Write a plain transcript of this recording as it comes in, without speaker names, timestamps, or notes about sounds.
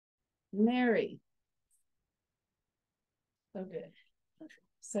Mary. So good.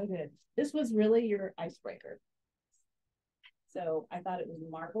 So good. This was really your icebreaker. So I thought it was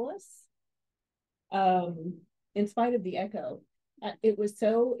marvelous. Um, in spite of the echo, it was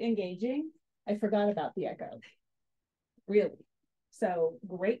so engaging. I forgot about the echo, really. So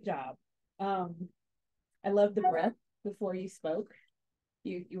great job. Um, I love the breath before you spoke.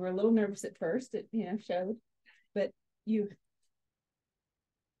 You were a little nervous at first, it showed, but you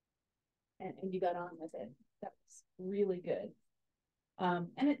and you got on with it. That was really good.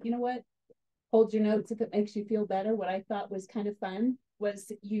 And you know what? Hold your notes if it makes you feel better. What I thought was kind of fun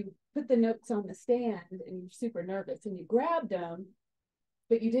was you put the notes on the stand and you're super nervous and you grabbed them,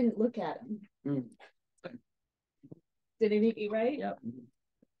 but you didn't look at them. Mm. Did it eat right? Yep.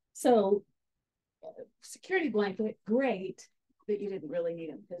 So security blanket, great, but you didn't really need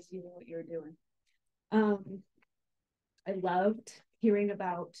them because you knew what you were doing. I loved hearing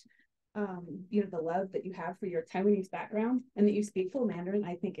about the love that you have for your Taiwanese background and that you speak full Mandarin.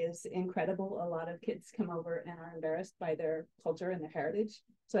 I think is incredible. A lot of kids come over and are embarrassed by their culture and their heritage.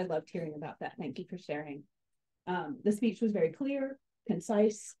 So I loved hearing about that. Thank you for sharing. The speech was very clear,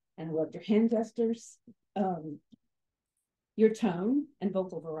 concise, and I loved your hand gestures. Your tone and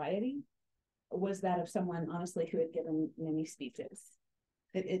vocal variety was that of someone, honestly, who had given many speeches.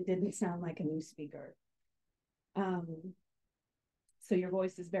 It didn't sound like a new speaker. So your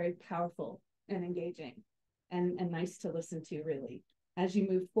voice is very powerful and engaging and nice to listen to, really. As you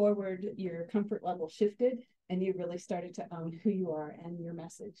moved forward, your comfort level shifted and you really started to own who you are and your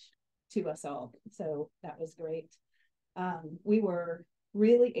message to us all. So that was great. We were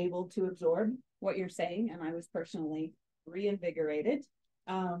really able to absorb what you're saying, and I was personally reinvigorated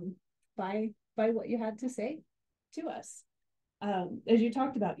by what you had to say to us. As you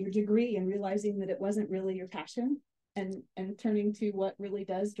talked about your degree and realizing that it wasn't really your passion, and turning to what really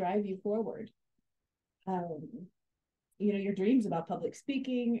does drive you forward. Your dreams about public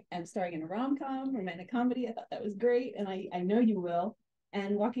speaking and starring in a rom-com, romantic comedy, I thought that was great, and I know you will.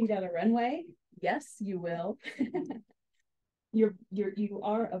 And walking down a runway, yes, you will. You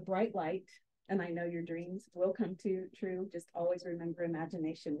are a bright light, and I know your dreams will come true. Just always remember,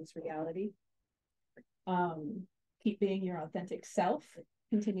 imagination is reality. Keep being your authentic self.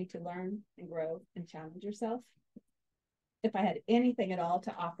 Continue to learn and grow and challenge yourself. If I had anything at all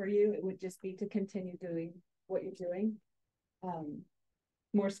to offer you, it would just be to continue doing what you're doing.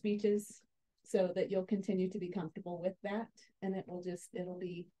 More speeches so that you'll continue to be comfortable with that. And it'll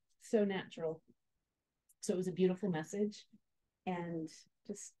be so natural. So it was a beautiful message. And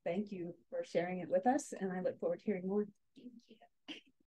just thank you for sharing it with us. And I look forward to hearing more. Thank you.